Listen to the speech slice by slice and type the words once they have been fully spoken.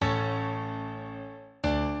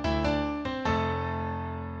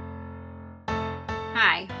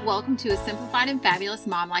Hi, welcome to a Simplified and Fabulous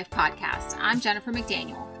Mom Life podcast. I'm Jennifer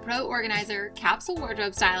McDaniel, pro organizer, capsule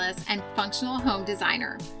wardrobe stylist, and functional home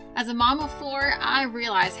designer. As a mom of four, I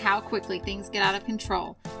realize how quickly things get out of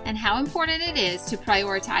control and how important it is to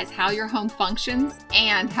prioritize how your home functions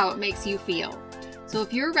and how it makes you feel. So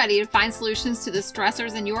if you're ready to find solutions to the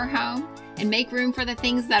stressors in your home and make room for the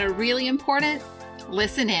things that are really important,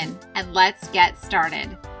 listen in and let's get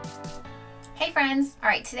started. Hey friends! All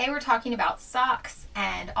right, today we're talking about socks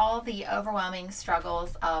and all the overwhelming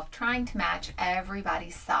struggles of trying to match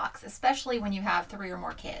everybody's socks, especially when you have 3 or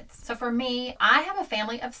more kids. So for me, I have a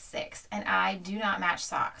family of 6 and I do not match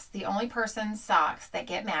socks. The only person's socks that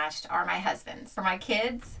get matched are my husband's. For my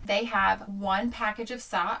kids, they have one package of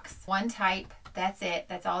socks, one type. That's it.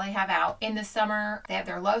 That's all they have out. In the summer, they have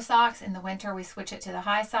their low socks. In the winter, we switch it to the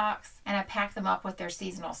high socks, and I pack them up with their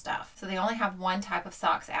seasonal stuff. So they only have one type of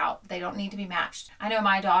socks out. They don't need to be matched. I know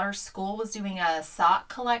my daughter's school was doing a sock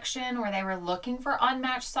collection where they were looking for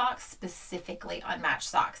unmatched socks, specifically unmatched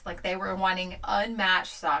socks. Like they were wanting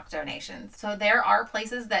unmatched sock donations. So there are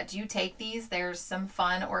places that do take these. There's some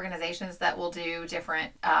fun organizations that will do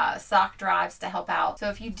different sock drives to help out. So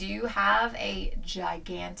if you do have a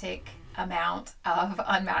gigantic amount of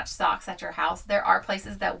unmatched socks at your house, there are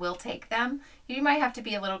places that will take them. You might have to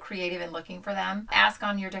be a little creative in looking for them. Ask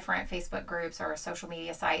on your different Facebook groups or social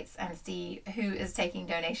media sites and see who is taking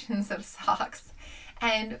donations of socks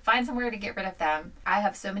and find somewhere to get rid of them. I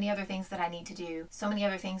have so many other things that I need to do, so many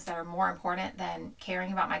other things that are more important than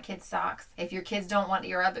caring about my kids' socks. If your kids don't want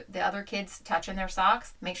the other kids touching their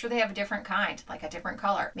socks, make sure they have a different kind, like a different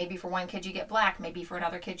color. Maybe for one kid you get black, maybe for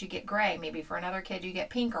another kid you get gray, maybe for another kid you get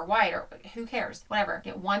pink or white, or who cares, whatever.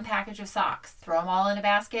 Get one package of socks, throw them all in a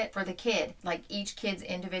basket for the kid, like each kid's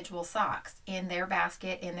individual socks in their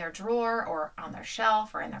basket, in their drawer or on their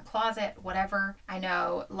shelf or in their closet, whatever. I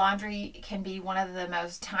know laundry can be one of the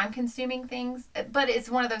most time-consuming things, but it's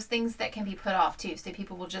one of those things that can be put off too. So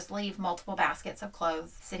people will just leave multiple baskets of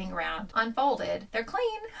clothes sitting around unfolded. They're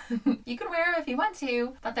clean. You can wear them if you want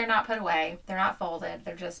to, but they're not put away. They're not folded.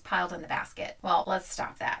 They're just piled in the basket. Well, let's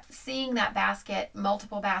stop that. Seeing that basket,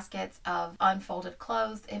 multiple baskets of unfolded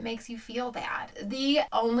clothes, it makes you feel bad. The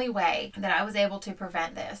only way that I was able to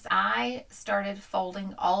prevent this, I started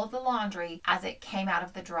folding all of the laundry as it came out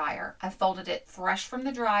of the dryer. I folded it fresh from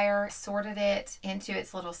the dryer, sorted it into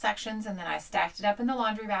its little sections, and then I stacked it up in the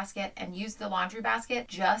laundry basket and used the laundry basket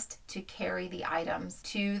just to carry the items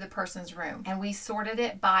to the person's room. And we sorted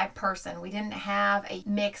it by person. We didn't have a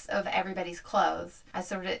mix of everybody's clothes. I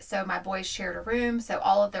sorted it so my boys shared a room, so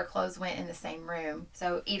all of their clothes went in the same room.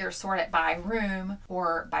 So either sort it by room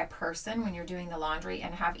or by person when you're doing the laundry,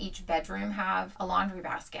 and have each bedroom have a laundry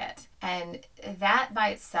basket. And that by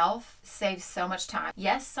itself saves so much time.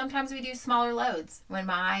 Yes, sometimes we do smaller loads. When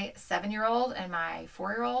my 7-year-old and my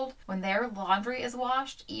 4-year-old, when their laundry is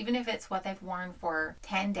washed, even if it's what they've worn for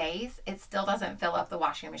 10 days, it still doesn't fill up the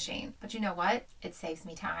washing machine. But you know what? It saves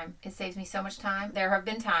me time. It saves me so much time. There have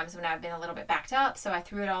been times when I've been a little bit backed up, so I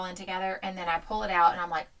threw it all in together, and then I pull it out and I'm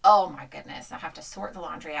like, oh my goodness, I have to sort the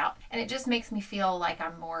laundry out. And it just makes me feel like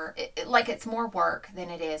I'm more, like it's more work than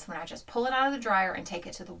it is when I just pull it out of the dryer and take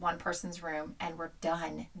it to the one person's room and we're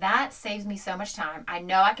done. That saves me so much time. I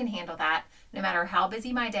know I can handle that no matter how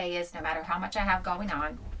busy my day is, no matter how much I have going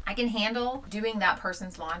on. I can handle doing that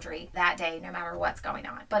person's laundry that day no matter what's going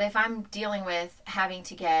on. But if I'm dealing with having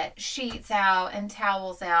to get sheets out and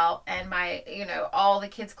towels out and my, all the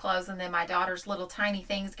kids' clothes, and then my daughter's little tiny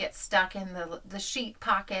things get stuck in the sheet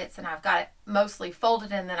pockets, and I've got it mostly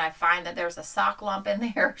folded, and then I find that there's a sock lump in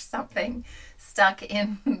there or something stuck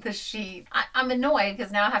in the sheet. I'm annoyed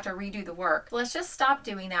because now I have to redo the work. Let's just stop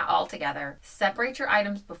doing that altogether. Separate your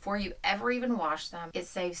items before you ever even wash them. It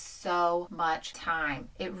saves so much time.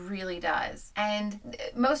 It really does. And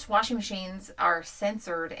most washing machines are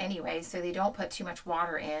censored anyway, so they don't put too much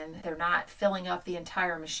water in. They're not filling up the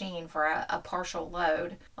entire machine for a partial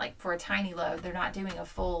load. Like for a tiny load, they're not doing a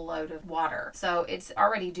full load of water. So it's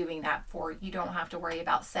already doing that for you. Don't have to worry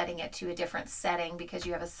about setting it to a different setting because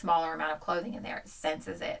you have a smaller amount of clothing in there. It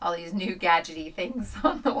senses it. All these new gadgety things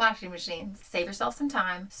on the washing machines. Save yourself some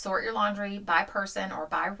time. Sort your laundry by person or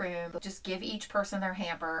by room. Just give each person their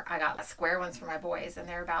hamper. I got square ones for my boys, and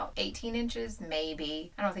they're they're about 18 inches,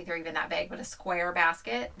 maybe. I don't think they're even that big, but a square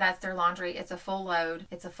basket. That's their laundry. It's a full load.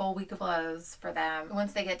 It's a full week of clothes for them.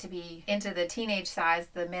 Once they get to be into the teenage size,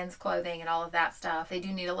 the men's clothing and all of that stuff, they do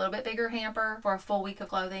need a little bit bigger hamper for a full week of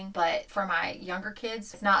clothing. But for my younger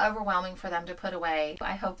kids, it's not overwhelming for them to put away.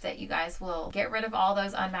 I hope that you guys will get rid of all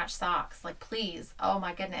those unmatched socks. Like, please, oh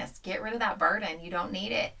my goodness, get rid of that burden. You don't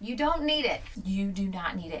need it. You don't need it. You do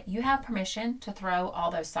not need it. You have permission to throw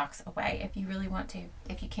all those socks away if you really want to.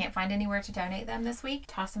 If you can't find anywhere to donate them this week,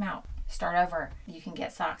 toss them out. Start over. You can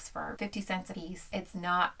get socks for 50 cents a piece. It's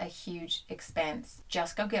not a huge expense.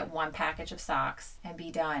 Just go get one package of socks and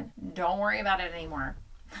be done. Don't worry about it anymore.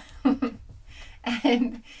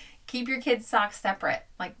 And keep your kids' socks separate.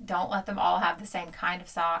 Like, don't let them all have the same kind of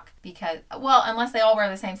sock because, well, unless they all wear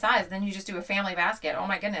the same size, then you just do a family basket. Oh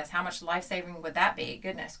my goodness, how much life-saving would that be?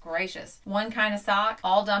 Goodness gracious. One kind of sock,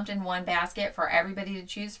 all dumped in one basket for everybody to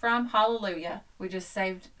choose from. Hallelujah. We just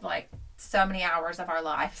saved like so many hours of our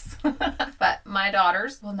lives. But my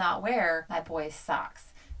daughters will not wear my boys' socks.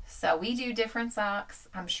 So we do different socks.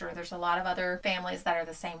 I'm sure there's a lot of other families that are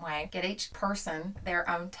the same way. Get each person their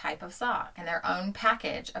own type of sock and their own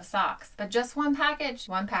package of socks. But just one package,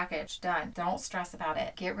 done. Don't stress about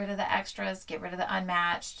it. Get rid of the extras, get rid of the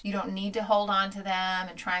unmatched. You don't need to hold on to them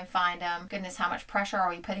and try and find them. Goodness, how much pressure are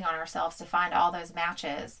we putting on ourselves to find all those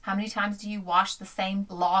matches? How many times do you wash the same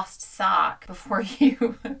lost sock before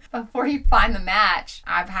you find the match?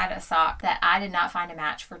 I've had a sock that I did not find a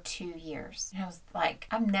match for 2 years. And I was like,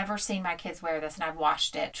 I've never seen my kids wear this, and I've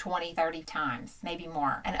washed it 20, 30 times, maybe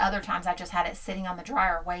more. And other times I just had it sitting on the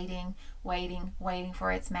dryer waiting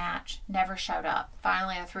for its match. Never showed up.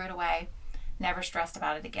 Finally, I threw it away. Never stressed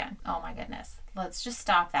about it again. Oh my goodness. Let's just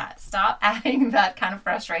stop that. Stop adding that kind of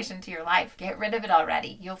frustration to your life. Get rid of it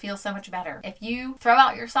already. You'll feel so much better. If you throw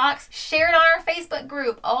out your socks, share it on our Facebook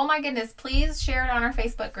group. Oh my goodness, please share it on our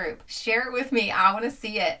Facebook group. Share it with me. I want to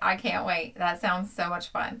see it. I can't wait. That sounds so much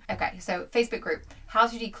fun. Okay, so Facebook group. How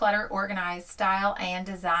to declutter, organize, style, and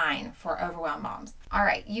design for overwhelmed moms. All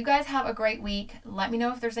right, you guys have a great week. Let me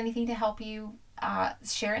know if there's anything to help you.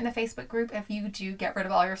 Share it in the Facebook group if you do get rid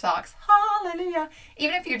of all your socks. Hallelujah.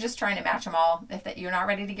 Even if you're just trying to match them all, if you're not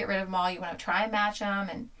ready to get rid of them all, you want to try and match them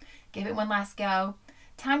and give it one last go.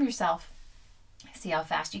 Time yourself. See how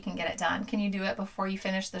fast you can get it done. Can you do it before you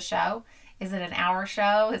finish the show? Is it an hour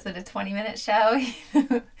show? Is it a 20-minute show?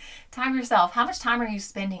 Time yourself. How much time are you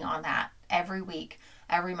spending on that every week?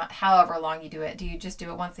 Every month, however long you do it. Do you just do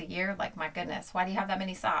it once a year? Like, my goodness, why do you have that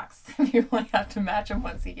many socks if you only have to match them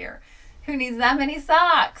once a year? Who needs that many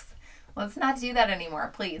socks? Let's not do that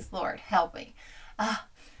anymore. Please, Lord, help me.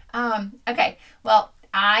 Okay, well,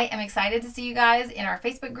 I am excited to see you guys in our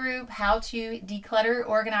Facebook group, How to Declutter,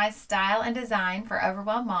 Organize, Style, and Design for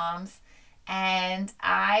Overwhelmed Moms. And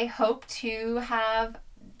I hope to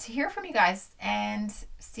hear from you guys and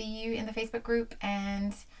see you in the Facebook group.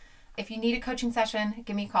 And if you need a coaching session,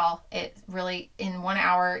 give me a call. It really, in 1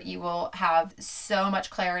 hour, you will have so much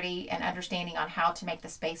clarity and understanding on how to make the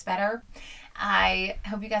space better. I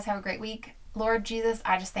hope you guys have a great week. Lord Jesus,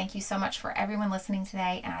 I just thank you so much for everyone listening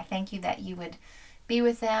today. And I thank you that you would be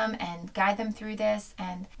with them and guide them through this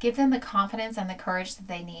and give them the confidence and the courage that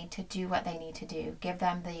they need to do what they need to do. Give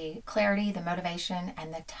them the clarity, the motivation,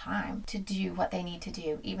 and the time to do what they need to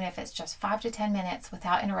do, even if it's just 5 to 10 minutes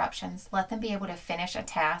without interruptions. Let them be able to finish a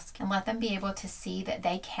task and let them be able to see that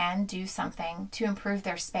they can do something to improve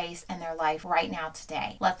their space and their life right now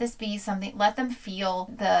today. Let this be something, let them feel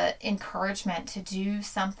the encouragement to do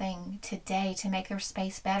something today to make their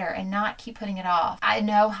space better and not keep putting it off. I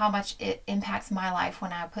know how much it impacts my life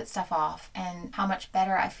when I put stuff off, and how much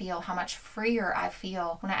better I feel, how much freer I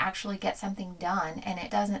feel when I actually get something done and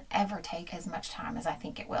it doesn't ever take as much time as I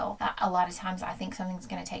think it will. A lot of times I think something's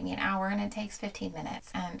going to take me an hour and it takes 15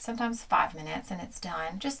 minutes and sometimes 5 minutes and it's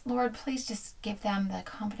done. Just, Lord, please just give them the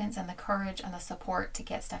confidence and the courage and the support to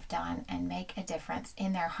get stuff done and make a difference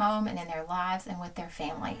in their home and in their lives and with their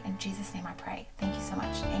family. In Jesus' name I pray. Thank you so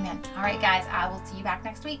much. Amen. All right, guys, I will see you back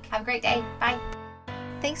next week. Have a great day. Bye.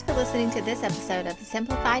 Thanks for listening to this episode of the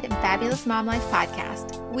Simplified and Fabulous Mom Life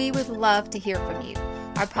podcast. We would love to hear from you.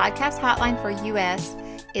 Our podcast hotline for US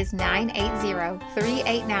is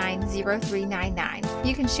 980-389-0399.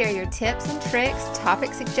 You can share your tips and tricks,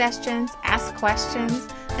 topic suggestions, ask questions,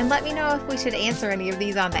 and let me know if we should answer any of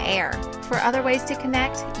these on the air. For other ways to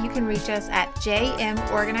connect, you can reach us at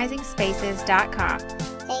jmorganizingspaces.com.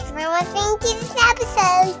 Thanks for listening to this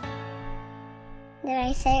episode. Did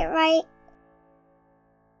I say it right?